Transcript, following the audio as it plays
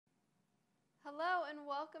Hello and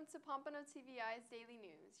welcome to Pompano TVI's Daily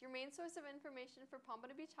News, your main source of information for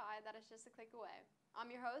Pompano Beach High that is just a click away. I'm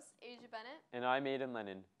your host, Asia Bennett. And I'm Aiden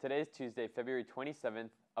Lennon. Today is Tuesday, February 27th,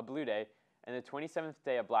 a blue day, and the 27th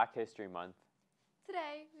day of Black History Month.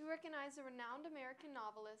 Today, we recognize the renowned American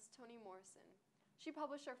novelist Toni Morrison. She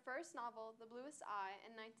published her first novel, The Bluest Eye,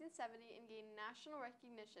 in 1970 and gained national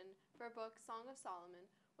recognition for her book, Song of Solomon,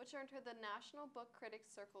 which earned her the National Book Critics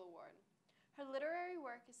Circle Award. Her literary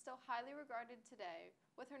work is still highly regarded today,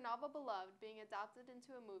 with her novel Beloved being adapted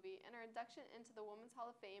into a movie and her induction into the Women's Hall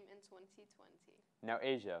of Fame in 2020. Now,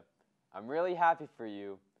 Asia, I'm really happy for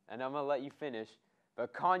you, and I'm going to let you finish,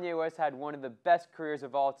 but Kanye West had one of the best careers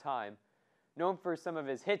of all time, known for some of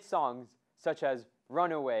his hit songs such as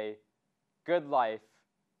Runaway, Good Life,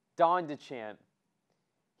 Dawn to Champ.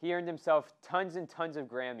 He earned himself tons and tons of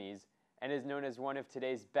Grammys and is known as one of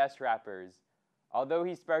today's best rappers. Although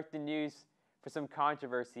he sparked the news for some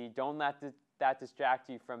controversy, don't let that distract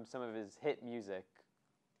you from some of his hit music.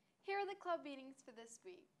 Here are the club meetings for this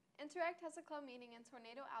week. Interact has a club meeting in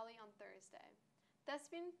Tornado Alley on Thursday.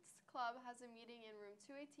 Thespians Club has a meeting in room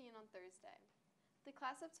 218 on Thursday. The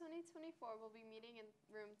class of 2024 will be meeting in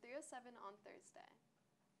room 307 on Thursday.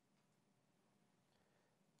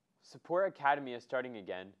 Support Academy is starting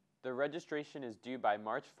again. The registration is due by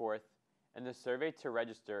March 4th, and the survey to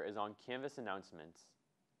register is on Canvas announcements.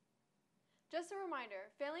 Just a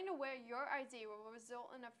reminder, failing to wear your ID will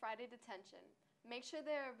result in a Friday detention. Make sure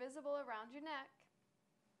they are visible around your neck.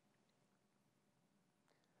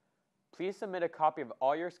 Please submit a copy of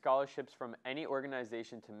all your scholarships from any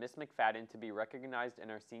organization to Ms. McFadden to be recognized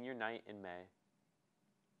in our senior night in May.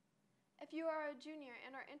 If you are a junior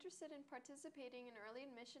and are interested in participating in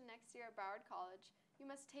early admission next year at Broward College, you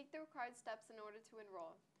must take the required steps in order to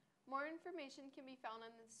enroll. More information can be found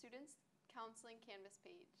on the Students Counseling Canvas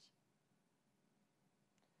page.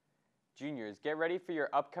 Juniors, get ready for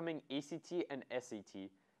your upcoming ACT and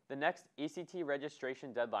SAT. The next ACT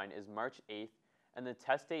registration deadline is March 8th, and the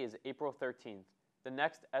test day is April 13th. The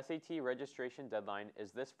next SAT registration deadline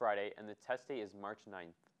is this Friday, and the test day is March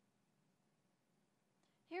 9th.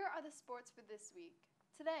 Here are the sports for this week.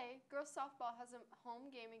 Today, girls softball has a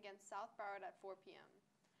home game against South Broward at 4 p.m.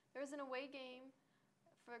 There is an away game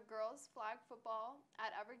for girls flag football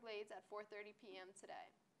at Everglades at 4:30 p.m.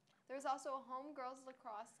 today. There is also a home girls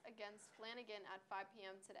lacrosse against Flanagan at 5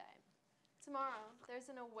 p.m. today. Tomorrow, there's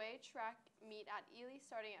an away track meet at Ely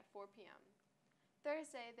starting at 4 p.m.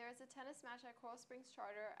 Thursday, there is a tennis match at Coral Springs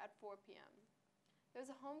Charter at 4 p.m. There's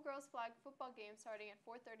a home girls flag football game starting at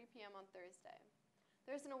 4:30 p.m. on Thursday.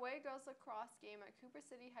 There's an away girls lacrosse game at Cooper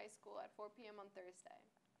City High School at 4 p.m. on Thursday.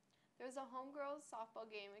 There's a home girls softball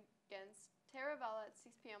game against Terravella at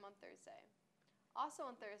 6 p.m. on Thursday. Also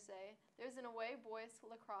on Thursday, there's an away boys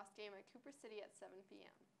lacrosse game at Cooper City at 7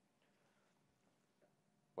 p.m.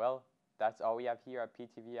 Well, that's all we have here at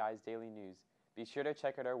PTVI's Daily News. Be sure to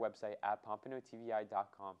check out our website at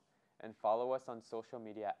PompanoTVI.com and follow us on social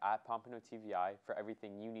media at PompanoTVI for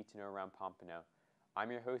everything you need to know around Pompano.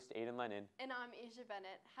 I'm your host, Aiden Lennon. And I'm Asia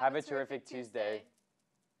Bennett. Have a terrific Tuesday.